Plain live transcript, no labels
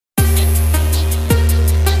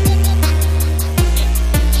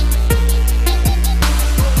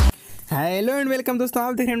Hello and welcome दोस्तों,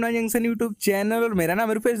 आप देख रहे हैं जंक्शन यूट्यूब चैनल और मेरा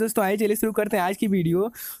नाम रुपेश। दोस्तों आइए चलिए शुरू करते हैं आज की वीडियो।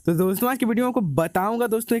 तो दोस्तों आज की वीडियो में आपको बताऊंगा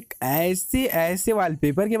दोस्तों एक ऐसे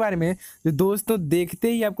वॉलपेपर के बारे में जो दोस्तों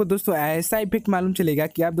देखते ही आपको दोस्तों ऐसा इफेक्ट मालूम चलेगा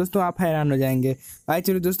कि आप हैरान हो जाएंगे। आइए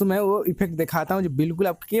चलिए दोस्तों मैं वो इफेक्ट दिखाता हूँ जो बिल्कुल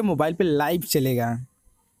आपके मोबाइल पर लाइव चलेगा।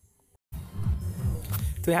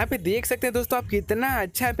 तो यहाँ पे देख सकते हैं दोस्तों आप कितना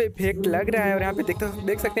अच्छा पे इफेक्ट लग रहा है और यहाँ पे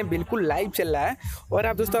देख सकते हैं बिल्कुल लाइव चल रहा है। और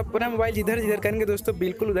आप दोस्तों अपना मोबाइल जिधर करेंगे दोस्तों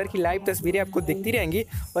बिल्कुल उधर की लाइव तस्वीरें आपको दिखती रहेंगी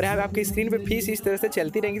और यहाँ पे आपकी स्क्रीन पे फीस इस तरह से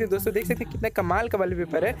चलती रहेंगी। तो दोस्तों देख सकते हैं कितना कमाल का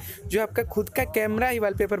वॉलपेपर है जो आपका खुद का कैमरा ही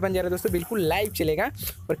वॉलपेपर बन जा रहा है। दोस्तों बिल्कुल लाइव चलेगा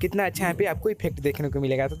और कितना अच्छा यहाँ पे आपको इफेक्ट देखने को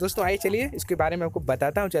मिलेगा। तो दोस्तों आइए चलिए इसके बारे में आपको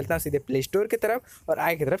बताता हूँ। चलता हूँ सीधे प्ले स्टोर की तरफ और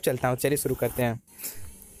आई की तरफ चलता हूँ। चलिए शुरू करते हैं।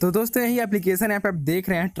 तो दोस्तों यही एप्लीकेशन यहाँ पे आप देख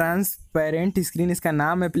रहे हैं, ट्रांसपेरेंट स्क्रीन इसका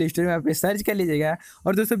नाम है। प्ले स्टोर में आप पे सर्च कर लीजिएगा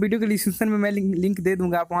और दोस्तों वीडियो के डिस्क्रिप्शन में मैं लिंक दे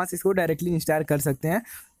दूंगा, आप वहाँ से इसको डायरेक्टली इंस्टॉल कर सकते हैं।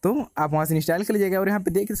 तो आप वहाँ से इंस्टॉल कर लीजिएगा और यहाँ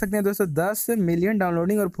पे देख सकते हैं दोस्तों 10 मिलियन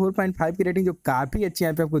डाउनलोडिंग और 4.5 की रेटिंग जो काफ़ी अच्छी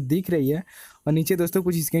यहाँ पे आपको दिख रही है। और नीचे दोस्तों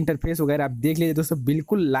कुछ इसके इंटरफेस वगैरह आप देख लीजिए। दोस्तों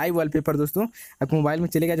बिल्कुल लाइव वॉलपेपर दोस्तों आपको मोबाइल में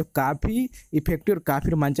चलेगा जो काफ़ी इफेक्टिव और काफ़ी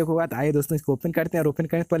रोमांचक होगा। तो आइए दोस्तों इसको ओपन करते हैं और ओपन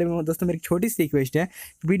करने से पहले दोस्तों मेरी छोटी सी रिक्वेस्ट है,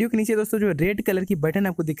 वीडियो के नीचे दोस्तों जो रेड कलर की बटन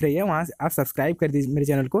आपको दिख रही है वहाँ से आप सब्सक्राइब कर दीजिए मेरे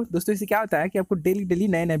चैनल को। दोस्तों इससे क्या होता है कि आपको डेली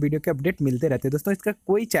नए वीडियो के अपडेट मिलते रहते हैं। दोस्तों इसका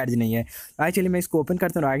कोई चार्ज नहीं है। आइए चलिए मैं इसको ओपन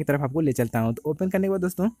करता हूँ और आगे की तरफ आपको ले चलता हूँ। तो ओपन करने के बाद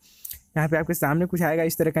दोस्तों यहाँ पे आपके सामने कुछ आएगा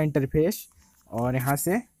इस तरह का इंटरफेस और यहाँ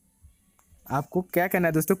से आपको क्या करना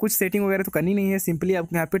है दोस्तों, कुछ सेटिंग वगैरह तो करनी नहीं है। सिंपली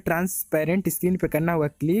आपको यहाँ पे ट्रांसपेरेंट स्क्रीन पे करना होगा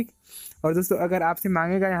क्लिक। और दोस्तों अगर आपसे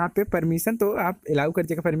मांगेगा यहाँ पे परमिशन तो आप अलाउ कर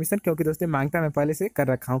दीजिएगा परमिशन, क्योंकि दोस्तों मांगता है, मैं पहले से कर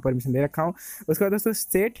रखा हूँ, परमिशन दे रखा हूँ। उसके बाद दोस्तों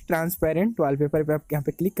सेट ट्रांसपेरेंट वॉलपेपर पे आप यहाँ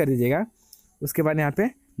पे क्लिक कर दीजिएगा। उसके बाद यहाँ पे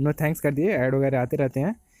नो थैंक्स कर दिए, ऐड वगैरह आते रहते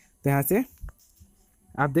हैं। तो यहाँ से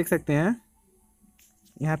आप देख सकते हैं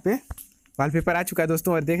यहाँ पे वॉलपेपर आ चुका है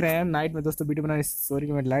दोस्तों। और देख रहे हैं नाइट में दोस्तों वीडियो बनाने, सॉरी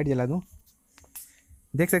कि मैं लाइट जला दूँ।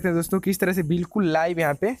 देख सकते हैं दोस्तों किस तरह से बिल्कुल लाइव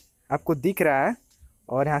यहाँ पे आपको दिख रहा है।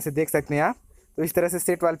 और यहाँ से देख सकते हैं आप, तो इस तरह से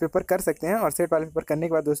सेट वॉलपेपर कर सकते हैं। और सेट वॉलपेपर करने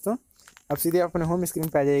के बाद दोस्तों अब सीधे अपने होम स्क्रीन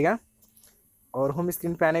पे आ जाइएगा। और होम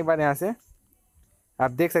स्क्रीन पे आने के बाद यहाँ से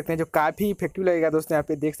आप देख सकते हैं जो काफ़ी इफेक्टिव लगेगा दोस्तों, यहाँ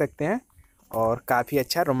पे देख सकते हैं और काफ़ी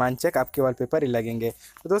अच्छा रोमांचक आपके वॉलपेपर लगेंगे।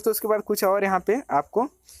 तो दोस्तों उसके बाद कुछ और यहाँ पे आपको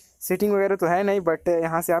सेटिंग वगैरह तो है नहीं, बट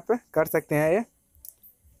यहाँ से आप कर सकते हैं ये।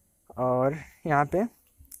 और यहाँ पे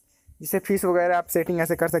जिससे फीस वगैरह आप सेटिंग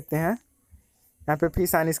ऐसे कर सकते हैं। यहाँ पे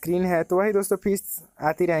फीस ऑन स्क्रीन है, तो वही दोस्तों फीस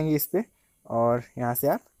आती रहेंगी इस पर। और यहाँ से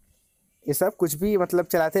आप ये सब कुछ भी मतलब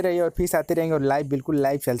चलाते रहिए और फीस आती रहेंगी और लाइव बिल्कुल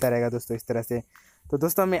लाइव चलता रहेगा दोस्तों इस तरह से। तो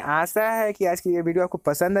दोस्तों हमें आशा है कि आज की ये वीडियो आपको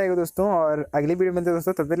पसंद आएगा दोस्तों। और अगली वीडियो में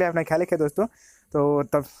दोस्तों तब तक अपना ख्याल रखिए दोस्तों। तो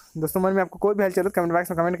तब दोस्तों मन में आपको कोई भी हल चलो कमेंट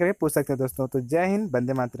बॉक्स में कमेंट करके पूछ सकते हैं दोस्तों। तो जय हिंद,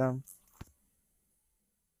 वंदे मातरम।